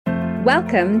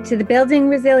Welcome to the Building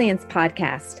Resilience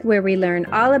podcast, where we learn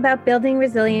all about building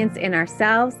resilience in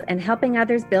ourselves and helping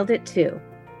others build it too.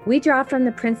 We draw from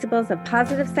the principles of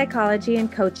positive psychology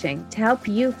and coaching to help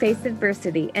you face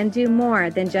adversity and do more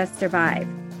than just survive.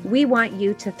 We want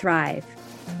you to thrive.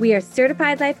 We are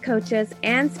certified life coaches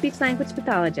and speech-language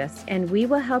pathologists, and we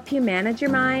will help you manage your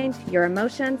mind, your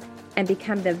emotions, and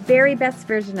become the very best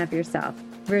version of yourself,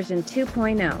 version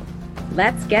 2.0.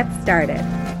 Let's get started.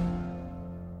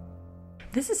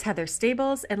 This is Heather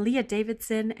Stables and Leah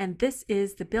Davidson, and this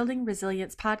is the Building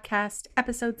Resilience Podcast,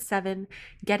 Episode 7,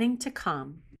 Getting to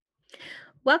Calm.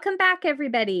 Welcome back,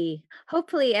 everybody.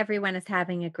 Hopefully everyone is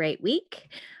having a great week.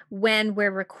 When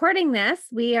we're recording this,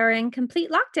 we are in complete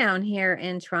lockdown here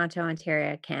in Toronto,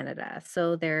 Ontario, Canada.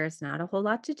 So there's not a whole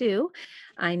lot to do.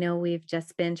 I know we've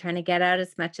just been trying to get out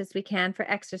as much as we can for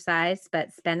exercise,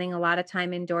 but spending a lot of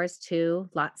time indoors too.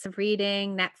 Lots of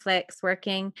reading, Netflix,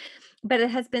 working. But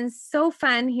it has been so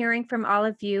fun hearing from all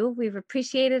of you. We've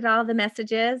appreciated all the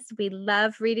messages. We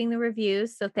love reading the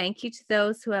reviews. So thank you to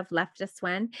those who have left us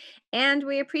one. And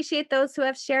we appreciate those who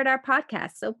have shared our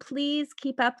podcast. So please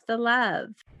keep up the love.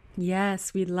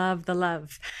 Yes, we love the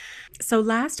love. So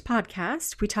last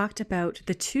podcast, we talked about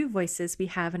the two voices we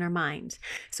have in our mind.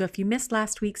 So if you missed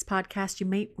last week's podcast, you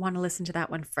might want to listen to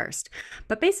that one first.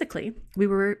 But basically, we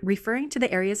were referring to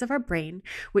the areas of our brain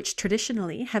which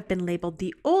traditionally have been labeled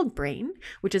the old brain,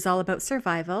 which is all about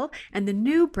survival, and the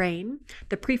new brain,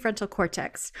 the prefrontal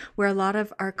cortex, where a lot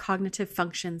of our cognitive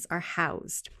functions are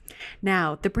housed.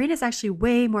 Now, the brain is actually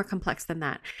way more complex than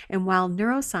that. And while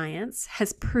neuroscience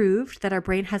has proved that our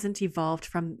brain hasn't evolved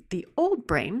from the old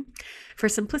brain, for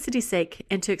simplicity's sake,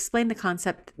 and to explain the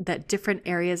concept that different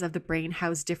areas of the brain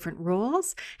house different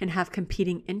roles and have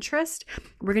competing interests,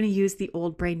 we're going to use the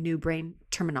old brain, new brain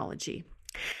terminology.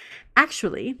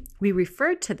 Actually, we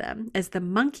referred to them as the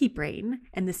monkey brain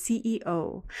and the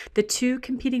CEO, the two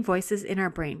competing voices in our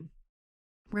brain.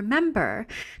 Remember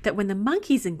that when the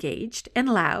monkey's engaged and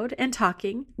loud and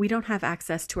talking, we don't have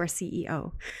access to our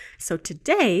CEO. So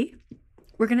today,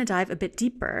 we're going to dive a bit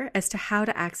deeper as to how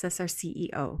to access our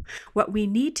CEO, what we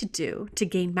need to do to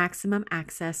gain maximum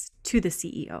access to the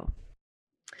CEO.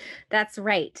 That's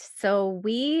right. So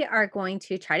we are going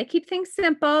to try to keep things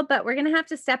simple, but we're going to have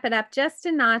to step it up just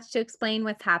a notch to explain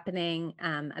what's happening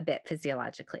a bit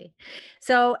physiologically.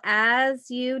 So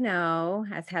as you know,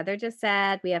 as Heather just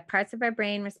said, we have parts of our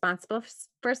brain responsible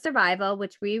for survival,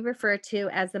 which we refer to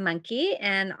as the monkey.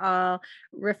 And I'll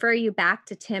refer you back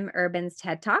to Tim Urban's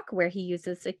TED Talk, where he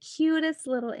uses the cutest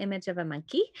little image of a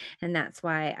monkey. And that's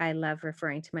why I love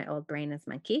referring to my old brain as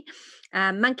monkey.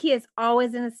 Monkey is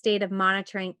always in a state of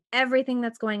monitoring everything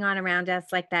that's going on around us,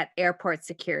 like that airport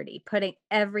security, putting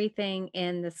everything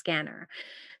in the scanner.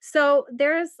 So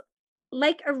there's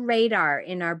like a radar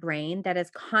in our brain that is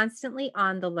constantly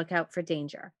on the lookout for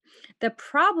danger. The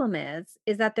problem is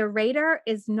that the radar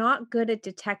is not good at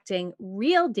detecting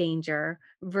real danger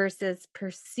versus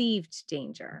perceived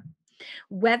danger.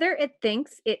 Whether it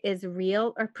thinks it is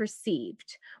real or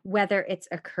perceived, whether it's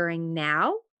occurring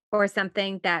now or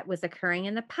something that was occurring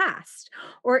in the past,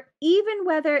 or even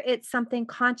whether it's something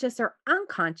conscious or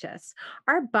unconscious,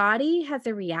 our body has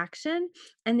a reaction,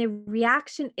 and the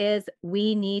reaction is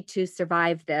we need to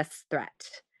survive this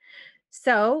threat.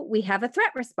 So we have a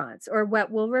threat response, or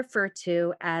what we'll refer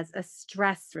to as a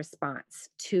stress response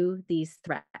to these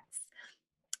threats.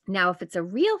 Now, if it's a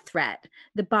real threat,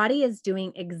 the body is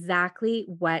doing exactly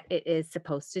what it is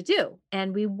supposed to do,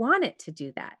 and we want it to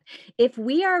do that. If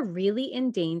we are really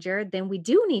in danger, then we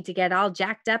do need to get all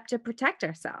jacked up to protect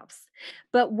ourselves.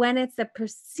 But when it's a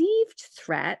perceived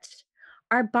threat,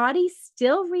 our body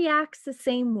still reacts the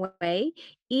same way,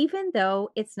 even though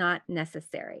it's not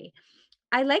necessary.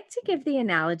 I like to give the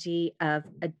analogy of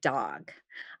a dog.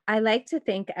 I like to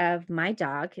think of my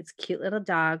dog, his cute little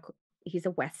dog. He's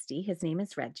a Westie. His name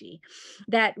is Reggie.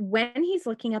 That when he's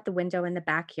looking out the window in the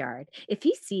backyard, if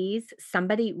he sees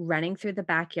somebody running through the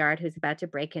backyard who's about to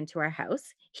break into our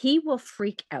house, he will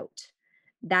freak out.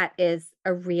 That is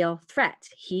a real threat.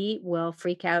 He will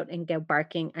freak out and go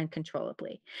barking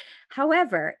uncontrollably.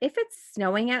 However, if it's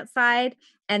snowing outside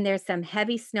and there's some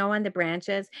heavy snow on the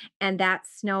branches and that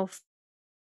snow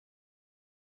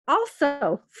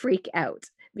also freak out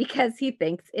because he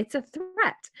thinks it's a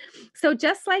threat. So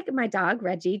just like my dog,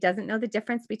 Reggie, doesn't know the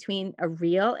difference between a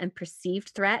real and perceived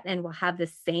threat and will have the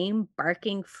same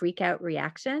barking freak out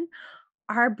reaction,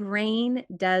 our brain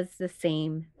does the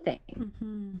same thing.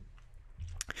 Mm-hmm.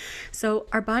 So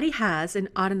our body has an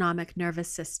autonomic nervous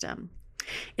system.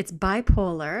 It's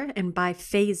bipolar and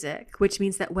biphasic, which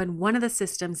means that when one of the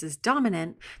systems is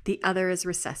dominant, the other is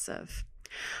recessive.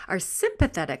 Our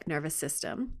sympathetic nervous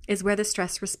system is where the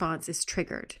stress response is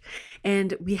triggered.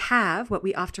 And we have what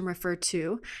we often refer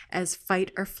to as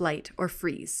fight or flight or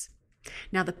freeze.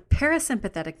 Now, the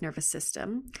parasympathetic nervous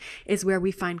system is where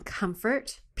we find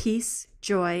comfort, peace,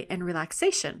 joy, and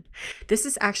relaxation. This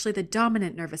is actually the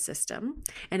dominant nervous system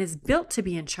and is built to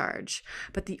be in charge.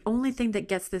 But the only thing that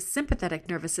gets this sympathetic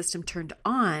nervous system turned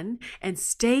on and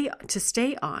stay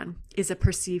on is a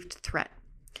perceived threat.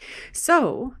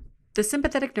 So, the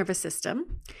sympathetic nervous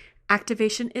system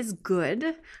activation is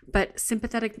good, but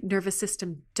sympathetic nervous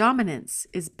system dominance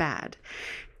is bad.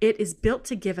 It is built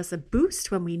to give us a boost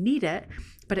when we need it,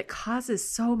 but it causes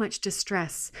so much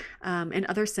distress and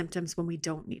other symptoms when we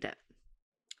don't need it.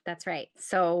 That's right.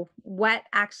 So, what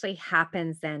actually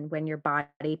happens then when your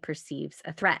body perceives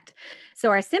a threat? So,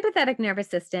 our sympathetic nervous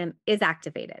system is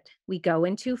activated. We go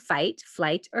into fight,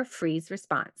 flight, or freeze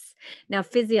response. Now,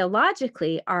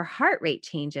 physiologically, our heart rate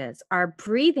changes, our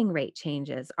breathing rate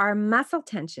changes, our muscle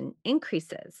tension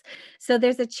increases. So,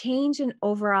 there's a change in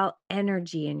overall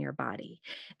energy in your body.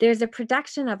 There's a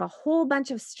production of a whole bunch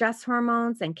of stress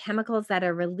hormones and chemicals that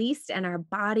are released, and our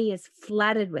body is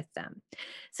flooded with them.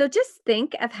 So just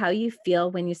think of how you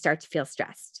feel when you start to feel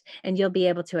stressed, and you'll be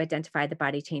able to identify the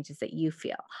body changes that you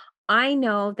feel. I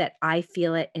know that I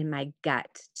feel it in my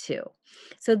gut too.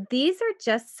 So these are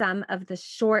just some of the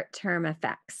short term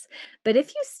effects. But if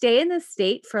you stay in this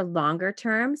state for longer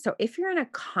term, so if you're in a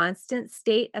constant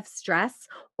state of stress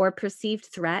or perceived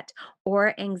threat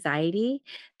or anxiety,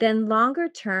 then longer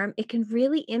term, it can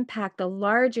really impact the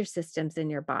larger systems in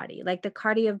your body, like the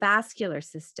cardiovascular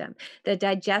system, the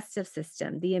digestive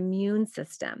system, the immune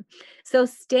system. So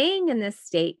staying in this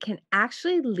state can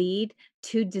actually lead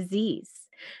to disease.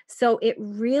 So it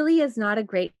really is not a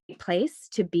great place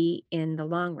to be in the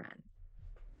long run.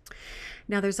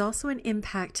 Now, there's also an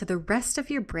impact to the rest of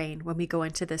your brain when we go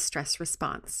into this stress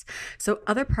response. So,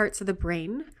 other parts of the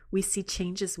brain, we see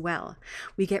change as well.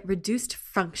 We get reduced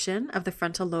function of the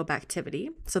frontal lobe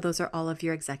activity. So, those are all of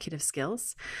your executive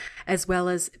skills, as well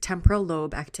as temporal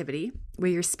lobe activity,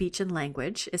 where your speech and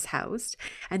language is housed.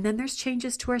 And then there's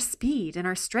changes to our speed and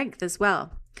our strength as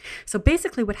well. So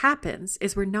basically what happens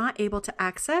is we're not able to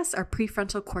access our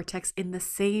prefrontal cortex in the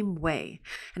same way.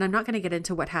 And I'm not going to get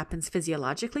into what happens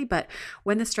physiologically, but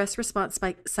when the stress response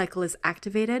cycle is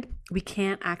activated, we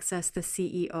can't access the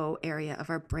CEO area of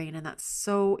our brain. And that's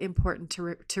so important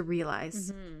to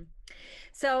realize. Mm-hmm.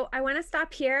 So I want to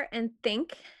stop here and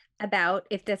think about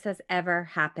if this has ever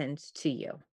happened to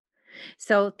you.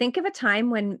 So think of a time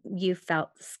when you felt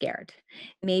scared.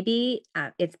 Maybe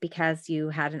it's because you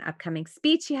had an upcoming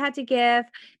speech you had to give.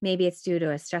 Maybe it's due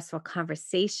to a stressful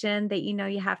conversation that you know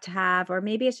you have to have, or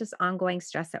maybe it's just ongoing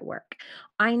stress at work.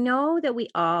 I know that we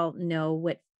all know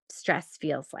what stress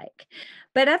feels like.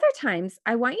 But other times,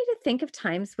 I want you to think of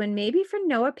times when maybe for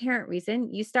no apparent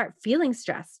reason, you start feeling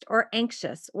stressed or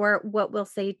anxious or what we'll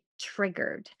say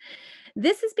triggered.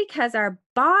 This is because our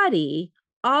body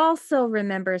also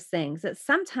remembers things that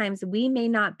sometimes we may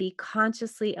not be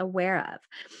consciously aware of,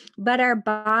 but our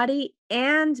body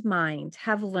and mind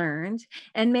have learned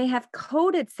and may have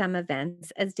coded some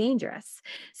events as dangerous.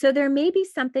 So there may be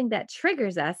something that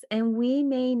triggers us and we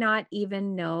may not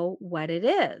even know what it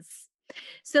is.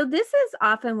 So, this is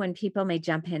often when people may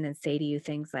jump in and say to you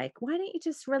things like, why don't you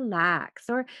just relax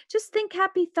or just think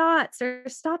happy thoughts or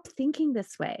stop thinking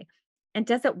this way? And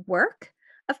does it work?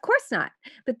 Of course not.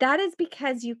 But that is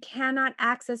because you cannot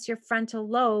access your frontal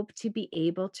lobe to be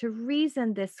able to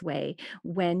reason this way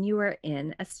when you are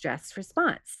in a stress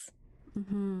response.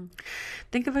 Mm-hmm.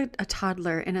 Think of a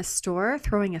toddler in a store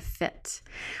throwing a fit.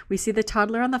 We see the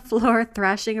toddler on the floor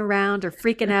thrashing around or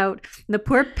freaking out, and the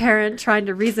poor parent trying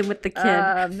to reason with the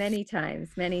kid. Many times,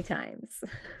 many times.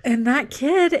 And that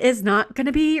kid is not going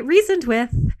to be reasoned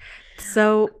with.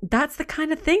 So that's the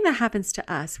kind of thing that happens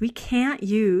to us. We can't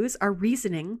use our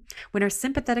reasoning when our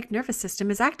sympathetic nervous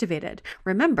system is activated.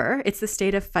 Remember, it's the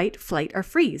state of fight, flight, or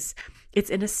freeze.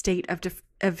 It's in a state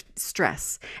of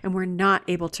stress, and we're not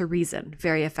able to reason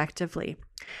very effectively.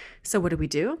 So what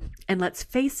do? And let's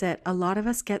face it, a lot of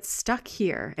us get stuck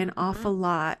here an awful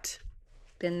lot.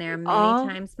 Been there many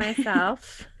times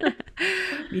myself.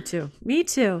 Me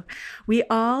too. We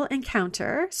all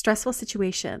encounter stressful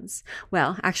situations.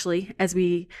 Well, actually, as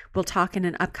we will talk in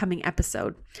an upcoming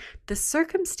episode, the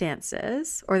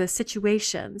circumstances or the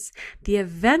situations, the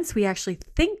events we actually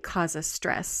think cause us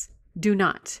stress do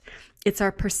not. It's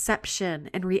our perception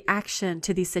and reaction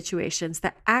to these situations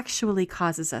that actually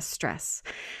causes us stress.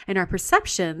 And our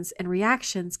perceptions and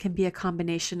reactions can be a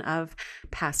combination of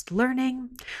past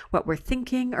learning, what we're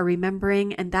thinking or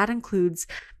remembering, and that includes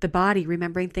the body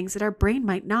remembering things that our brain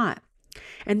might not.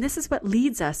 And this is what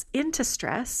leads us into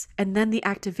stress and then the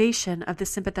activation of the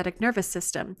sympathetic nervous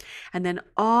system, and then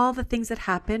all the things that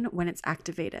happen when it's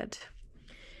activated.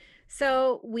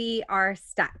 So we are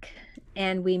stuck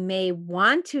and we may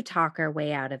want to talk our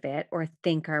way out of it or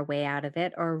think our way out of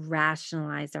it or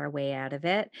rationalize our way out of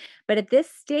it. But at this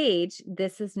stage,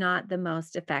 this is not the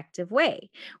most effective way.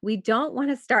 We don't want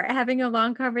to start having a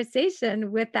long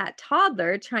conversation with that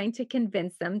toddler trying to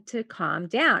convince them to calm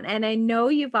down. And I know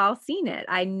you've all seen it.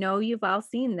 I know you've all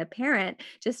seen the parent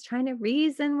just trying to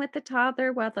reason with the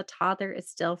toddler while the toddler is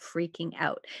still freaking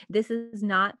out. This is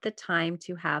not the time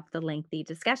to have the lengthy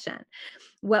discussion.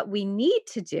 What we need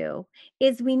to do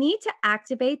is we need to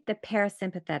activate the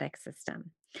parasympathetic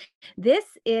system. This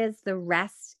is the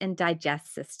rest and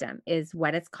digest system, is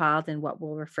what it's called and what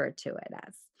we'll refer to it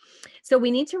as. So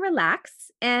we need to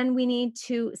relax and we need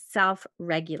to self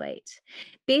regulate.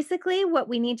 Basically, what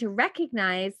we need to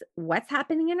recognize what's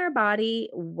happening in our body,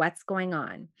 what's going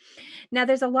on. Now,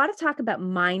 there's a lot of talk about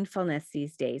mindfulness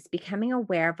these days, becoming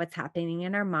aware of what's happening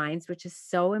in our minds, which is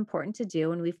so important to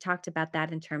do. And we've talked about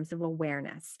that in terms of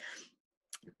awareness.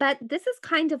 But this is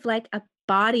kind of like a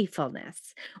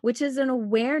bodyfulness, which is an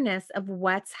awareness of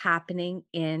what's happening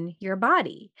in your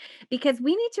body. Because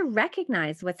we need to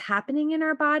recognize what's happening in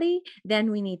our body, then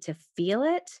we need to feel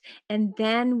it, and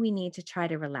then we need to try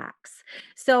to relax.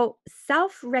 So,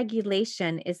 self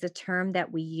regulation is the term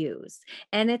that we use,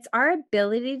 and it's our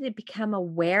ability to become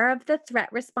aware of the threat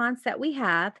response that we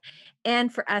have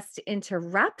and for us to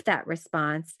interrupt that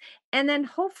response and then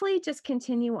hopefully just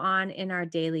continue on in our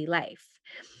daily life.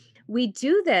 We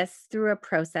do this through a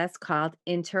process called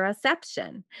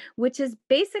interoception, which is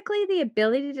basically the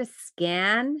ability to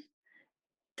scan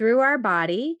through our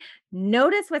body,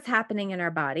 notice what's happening in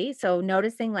our body. So,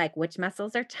 noticing like which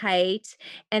muscles are tight,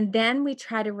 and then we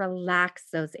try to relax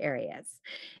those areas.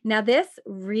 Now, this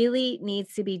really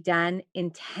needs to be done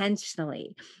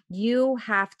intentionally. You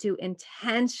have to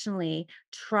intentionally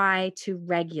try to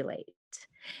regulate.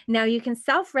 Now, you can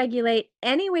self regulate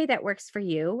any way that works for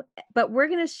you, but we're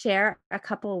going to share a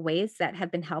couple of ways that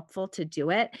have been helpful to do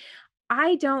it.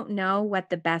 I don't know what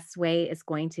the best way is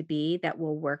going to be that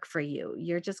will work for you.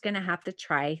 You're just going to have to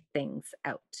try things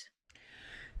out.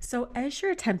 So, as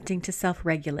you're attempting to self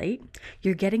regulate,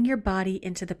 you're getting your body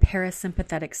into the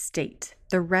parasympathetic state,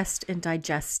 the rest and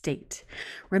digest state.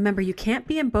 Remember, you can't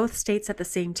be in both states at the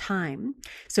same time.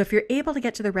 So, if you're able to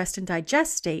get to the rest and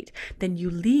digest state, then you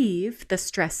leave the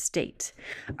stress state.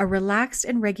 A relaxed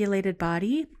and regulated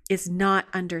body is not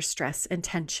under stress and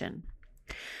tension.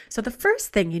 So, the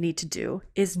first thing you need to do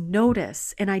is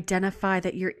notice and identify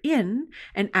that you're in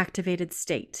an activated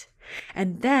state.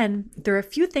 And then there are a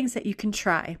few things that you can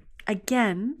try.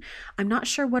 Again, I'm not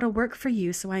sure what'll work for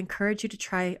you, so I encourage you to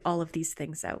try all of these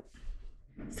things out.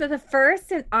 So, the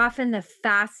first and often the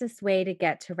fastest way to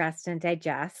get to rest and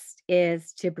digest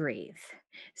is to breathe.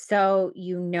 So,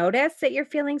 you notice that you're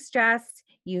feeling stressed,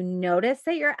 you notice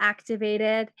that you're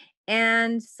activated,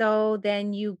 and so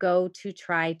then you go to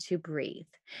try to breathe.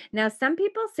 Now, some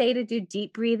people say to do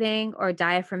deep breathing or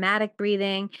diaphragmatic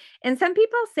breathing, and some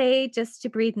people say just to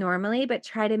breathe normally, but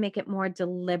try to make it more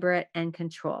deliberate and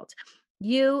controlled.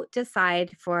 You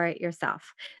decide for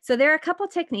yourself. So, there are a couple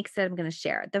techniques that I'm going to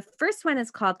share. The first one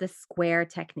is called the square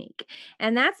technique.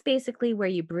 And that's basically where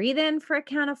you breathe in for a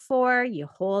count of four, you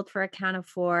hold for a count of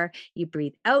four, you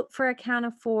breathe out for a count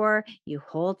of four, you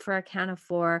hold for a count of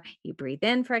four, you breathe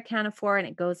in for a count of four, and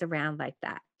it goes around like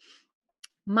that.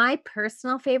 My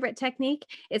personal favorite technique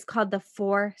is called the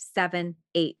 4-7-8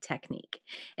 technique.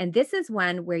 And this is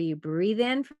one where you breathe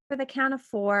in for the count of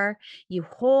four, you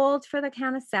hold for the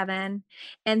count of seven,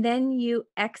 and then you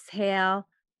exhale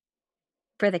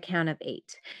for the count of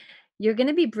eight. You're going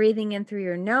to be breathing in through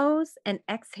your nose and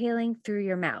exhaling through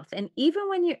your mouth. And even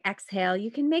when you exhale, you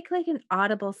can make like an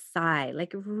audible sigh,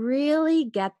 like really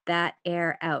get that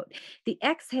air out. The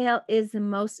exhale is the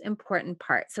most important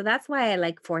part. So that's why I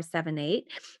like 4-7-8,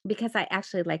 because I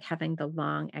actually like having the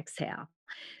long exhale.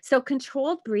 So,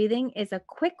 controlled breathing is a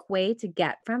quick way to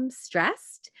get from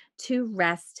stressed to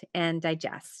rest and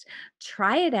digest.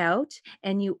 Try it out,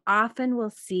 and you often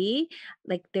will see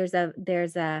like there's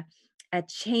a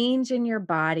change in your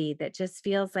body that just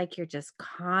feels like you're just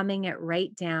calming it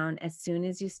right down as soon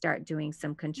as you start doing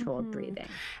some controlled breathing.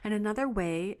 And another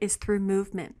way is through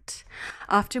movement.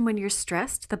 Often when you're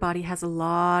stressed, the body has a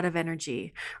lot of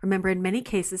energy. Remember, in many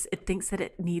cases, it thinks that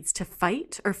it needs to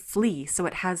fight or flee. So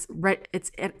it has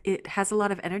a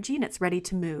lot of energy and it's ready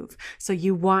to move. So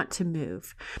you want to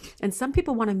move. And some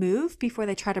people want to move before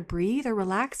they try to breathe or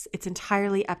relax. It's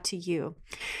entirely up to you.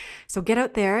 So get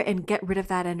out there and get rid of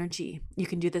that energy. energy. You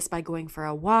can do this by going for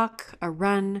a walk, a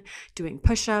run, doing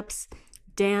push-ups,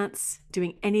 dance,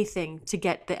 doing anything to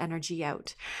get the energy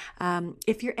out.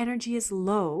 If your energy is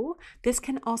low, this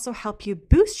can also help you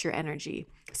boost your energy.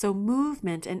 So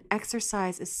movement and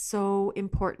exercise is so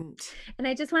important. And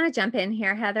I just want to jump in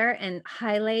here, Heather, and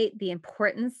highlight the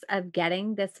importance of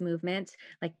getting this movement,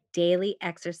 like daily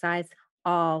exercise,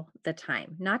 all the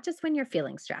time, not just when you're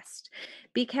feeling stressed,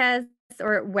 because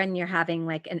or when you're having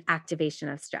like an activation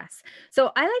of stress.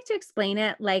 So I like to explain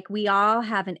it like we all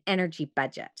have an energy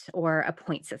budget or a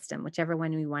point system, whichever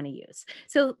one we want to use.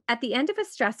 So at the end of a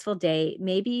stressful day,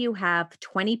 maybe you have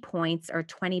 20 points or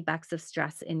 $20 of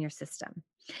stress in your system.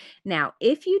 Now,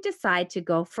 if you decide to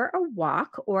go for a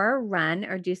walk or a run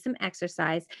or do some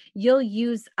exercise, you'll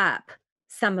use up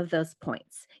some of those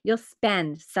points. You'll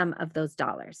spend some of those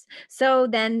dollars. So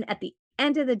then at the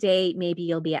end of the day, maybe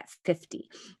you'll be at 50.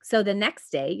 So the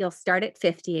next day, you'll start at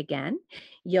 50 again.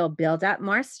 You'll build up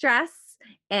more stress.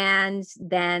 And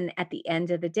then at the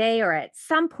end of the day, or at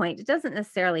some point, it doesn't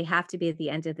necessarily have to be at the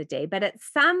end of the day, but at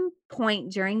some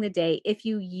point during the day, if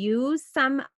you use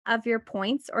some of your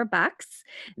points or bucks,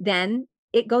 then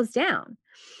it goes down.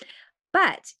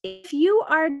 But if you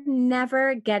are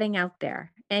never getting out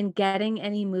there and getting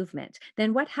any movement,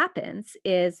 then what happens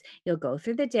is you'll go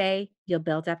through the day, you'll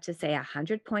build up to say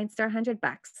 100 points or $100.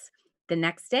 The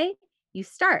next day, you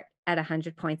start at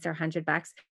 100 points or $100.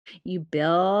 You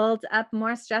build up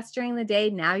more stress during the day.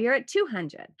 Now you're at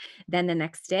 200. Then the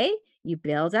next day, you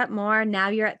build up more. Now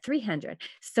you're at 300.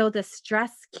 So the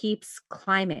stress keeps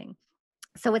climbing.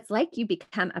 So it's like you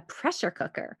become a pressure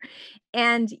cooker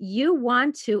and you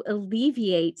want to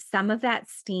alleviate some of that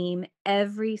steam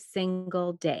every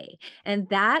single day. And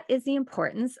that is the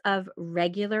importance of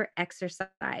regular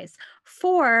exercise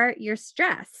for your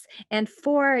stress and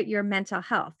for your mental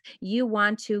health. You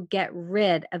want to get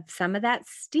rid of some of that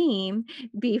steam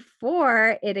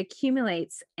before it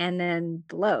accumulates and then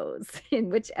blows in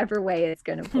whichever way it's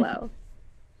going to blow.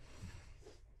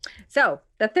 So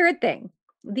the third thing,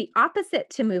 the opposite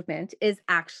to movement is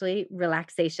actually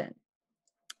relaxation.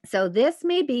 So this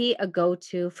may be a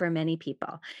go-to for many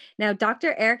people. Now,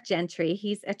 Dr. Eric Gentry,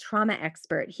 he's a trauma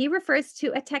expert. He refers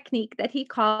to a technique that he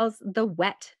calls the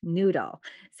wet noodle.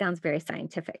 Sounds very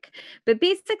scientific. But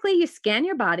basically, you scan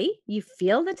your body, you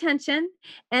feel the tension,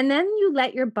 and then you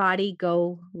let your body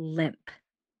go limp.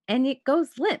 And it goes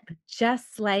limp,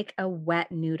 just like a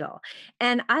wet noodle.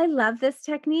 And I love this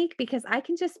technique because I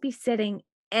can just be sitting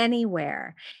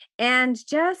anywhere and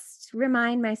just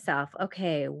remind myself,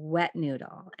 okay, wet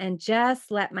noodle, and just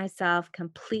let myself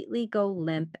completely go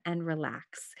limp and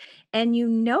relax. And you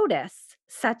notice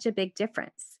such a big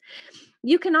difference.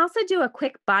 You can also do a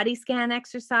quick body scan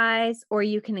exercise, or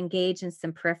you can engage in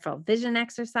some peripheral vision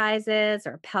exercises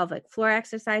or pelvic floor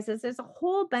exercises. There's a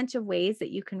whole bunch of ways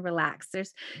that you can relax.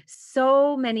 There's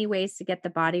so many ways to get the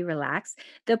body relaxed.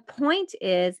 The point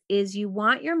is you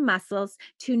want your muscles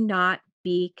to not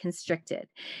be constricted.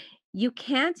 You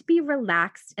can't be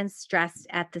relaxed and stressed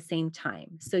at the same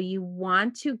time. So you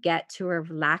want to get to a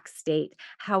relaxed state,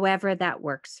 however that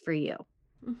works for you.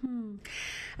 Mm-hmm.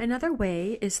 Another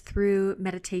way is through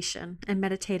meditation and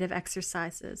meditative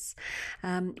exercises.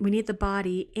 We need the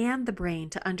body and the brain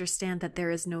to understand that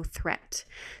there is no threat.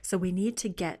 So we need to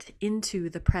get into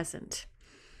the present.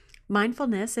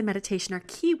 Mindfulness and meditation are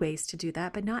key ways to do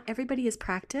that, but not everybody is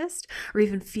practiced or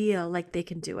even feel like they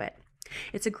can do it.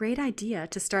 It's a great idea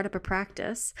to start up a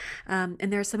practice.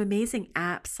 And there are some amazing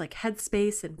apps like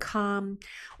Headspace and Calm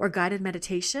or guided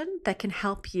meditation that can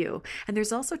help you. And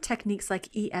there's also techniques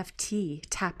like EFT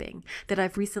tapping that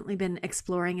I've recently been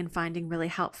exploring and finding really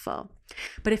helpful.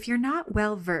 But if you're not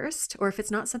well versed, or if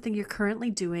it's not something you're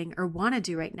currently doing or want to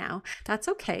do right now, that's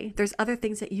okay. There's other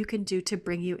things that you can do to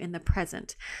bring you in the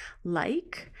present,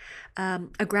 like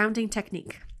a grounding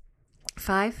technique.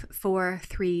 5, 4,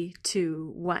 3,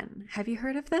 2, 1. Have you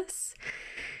heard of this?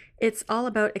 It's all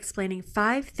about explaining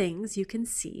 5 things you can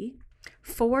see,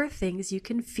 4 things you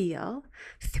can feel,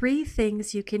 3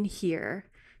 things you can hear,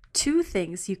 2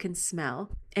 things you can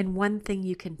smell, and 1 thing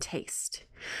you can taste.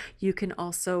 You can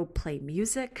also play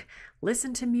music,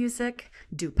 listen to music,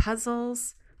 do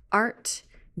puzzles, art,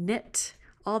 knit.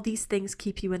 All these things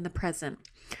keep you in the present.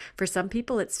 For some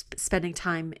people, it's spending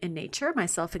time in nature,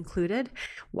 myself included.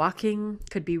 Walking,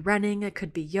 could be running, it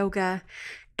could be yoga.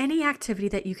 Any activity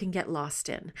that you can get lost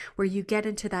in, where you get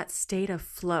into that state of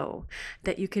flow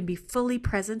that you can be fully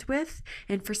present with.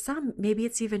 And for some, maybe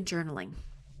it's even journaling.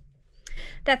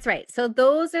 That's right. So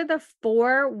those are the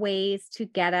 4 ways to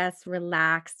get us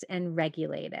relaxed and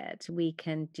regulated. We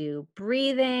can do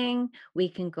breathing, we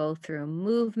can go through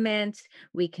movement,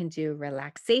 we can do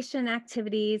relaxation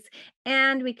activities,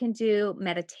 and we can do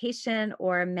meditation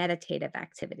or meditative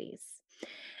activities.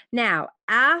 Now,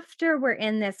 after we're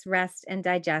in this rest and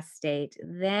digest state,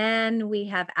 then we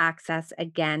have access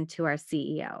again to our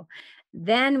CEO.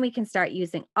 Then we can start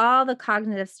using all the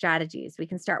cognitive strategies. We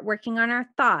can start working on our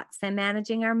thoughts and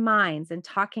managing our minds and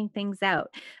talking things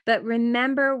out. But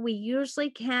remember, we usually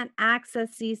can't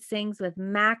access these things with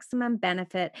maximum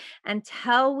benefit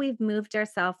until we've moved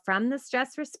ourselves from the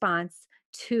stress response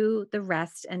to the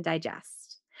rest and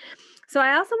digest. So,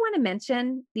 I also want to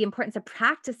mention the importance of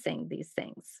practicing these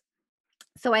things.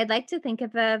 So I'd like to think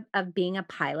of being a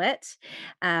pilot.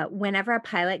 Whenever a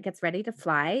pilot gets ready to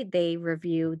fly, they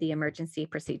review the emergency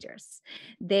procedures.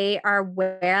 They are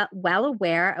well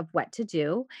aware of what to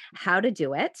do, how to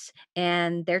do it,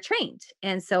 and they're trained.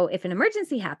 And so if an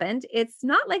emergency happened, it's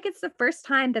not like it's the first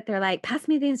time that they're like, pass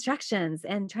me the instructions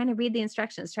and trying to read the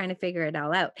instructions, trying to figure it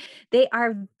all out. They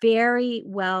are very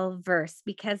well versed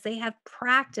because they have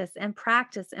practice and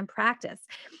practice and practice,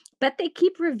 but they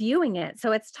keep reviewing it.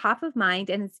 So it's top of mind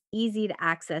and it's easy to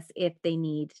access if they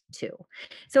need to.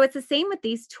 So it's the same with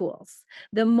these tools.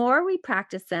 The more we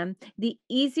practice them, the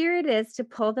easier it is to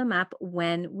pull them up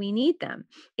when we need them.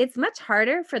 It's much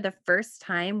harder for the first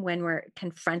time when we're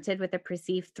confronted with a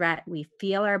perceived threat. We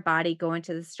feel our body go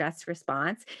into the stress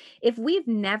response. If we've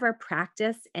never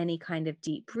practiced any kind of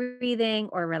deep breathing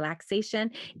or relaxation,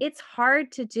 it's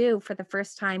hard to do for the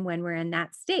first time when we're in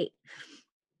that state.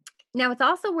 Now, it's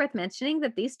also worth mentioning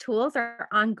that these tools are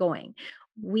ongoing.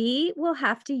 We will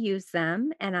have to use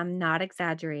them, and I'm not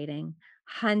exaggerating,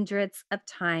 hundreds of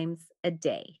times a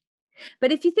day.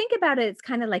 But if you think about it, it's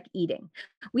kind of like eating.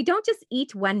 We don't just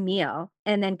eat one meal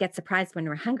and then get surprised when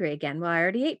we're hungry again. Well, I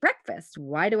already ate breakfast.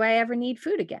 Why do I ever need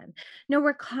food again? No,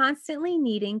 we're constantly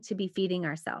needing to be feeding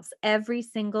ourselves every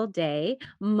single day,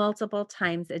 multiple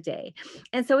times a day.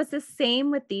 And so it's the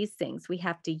same with these things. We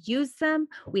have to use them,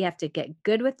 we have to get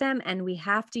good with them, and we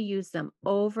have to use them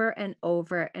over and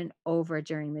over and over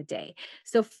during the day.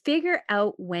 So figure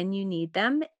out when you need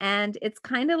them. And it's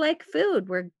kind of like food.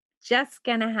 We're just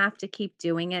going to have to keep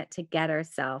doing it to get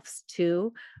ourselves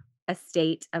to a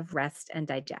state of rest and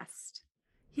digest.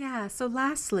 Yeah. So,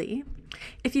 lastly,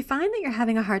 if you find that you're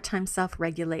having a hard time self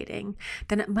regulating,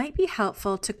 then it might be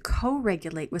helpful to co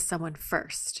regulate with someone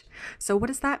first. So, what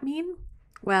does that mean?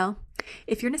 Well,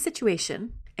 if you're in a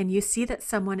situation and you see that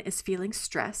someone is feeling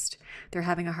stressed, they're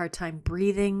having a hard time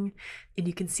breathing, and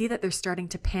you can see that they're starting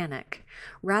to panic,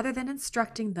 rather than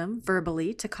instructing them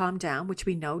verbally to calm down, which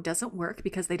we know doesn't work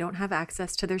because they don't have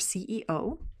access to their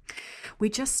CEO, we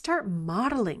just start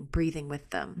modeling breathing with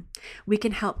them. We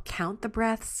can help count the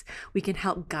breaths. We can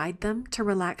help guide them to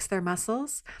relax their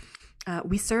muscles.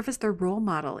 We serve as their role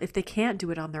model if they can't do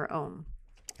it on their own.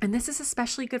 And this is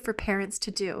especially good for parents to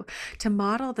do, to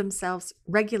model themselves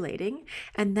regulating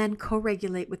and then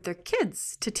co-regulate with their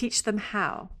kids to teach them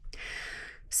how.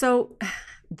 So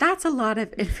that's a lot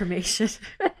of information.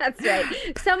 That's right.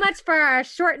 So much for our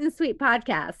short and sweet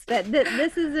podcast, but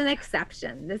this is an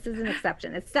exception. This is an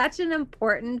exception. It's such an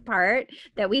important part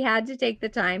that we had to take the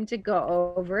time to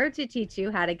go over to teach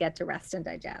you how to get to rest and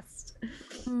digest.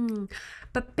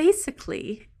 But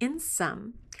basically, in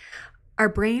sum, our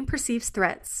brain perceives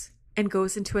threats and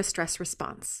goes into a stress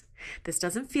response. This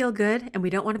doesn't feel good, and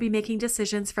we don't want to be making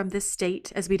decisions from this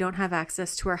state as we don't have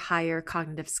access to our higher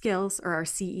cognitive skills or our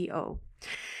CEO.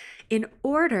 In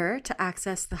order to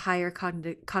access the higher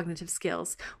cognitive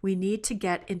skills, we need to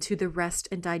get into the rest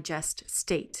and digest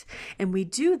state. And we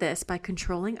do this by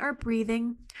controlling our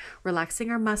breathing,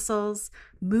 relaxing our muscles,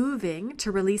 moving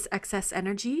to release excess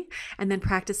energy, and then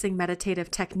practicing meditative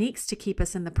techniques to keep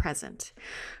us in the present.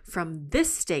 From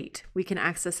this state, we can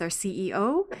access our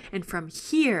CEO, and from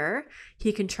here,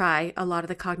 he can try a lot of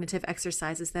the cognitive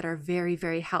exercises that are very,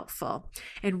 very helpful.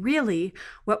 And really,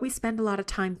 what we spend a lot of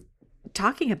time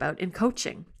talking about in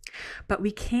coaching. But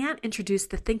we can't introduce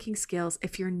the thinking skills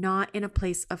if you're not in a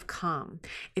place of calm.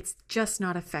 It's just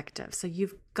not effective. So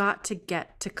you've got to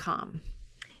get to calm.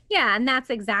 Yeah, and that's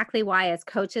exactly why as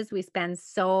coaches, we spend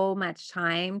so much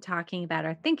time talking about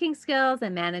our thinking skills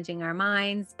and managing our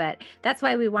minds. But that's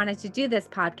why we wanted to do this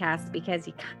podcast, because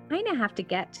you kind of have to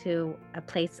get to a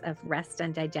place of rest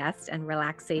and digest and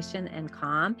relaxation and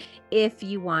calm if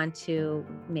you want to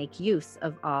make use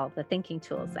of all the thinking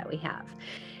tools that we have.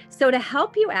 So to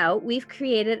help you out, we've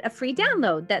created a free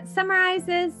download that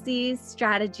summarizes these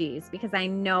strategies, because I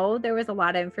know there was a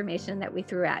lot of information that we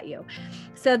threw at you.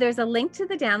 So there's a link to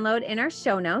the download in our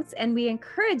show notes, and we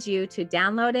encourage you to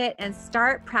download it and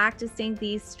start practicing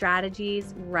these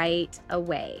strategies right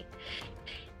away.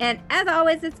 And as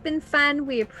always, it's been fun.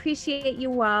 We appreciate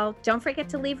you all. Don't forget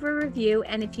to leave a review.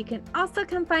 And if you can also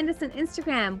come find us on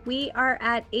Instagram, we are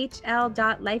at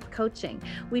hl.lifecoaching.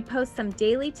 We post some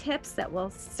daily tips that will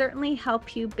certainly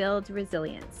help you build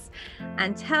resilience.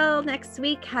 Until next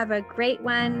week, have a great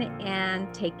one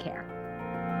and take care.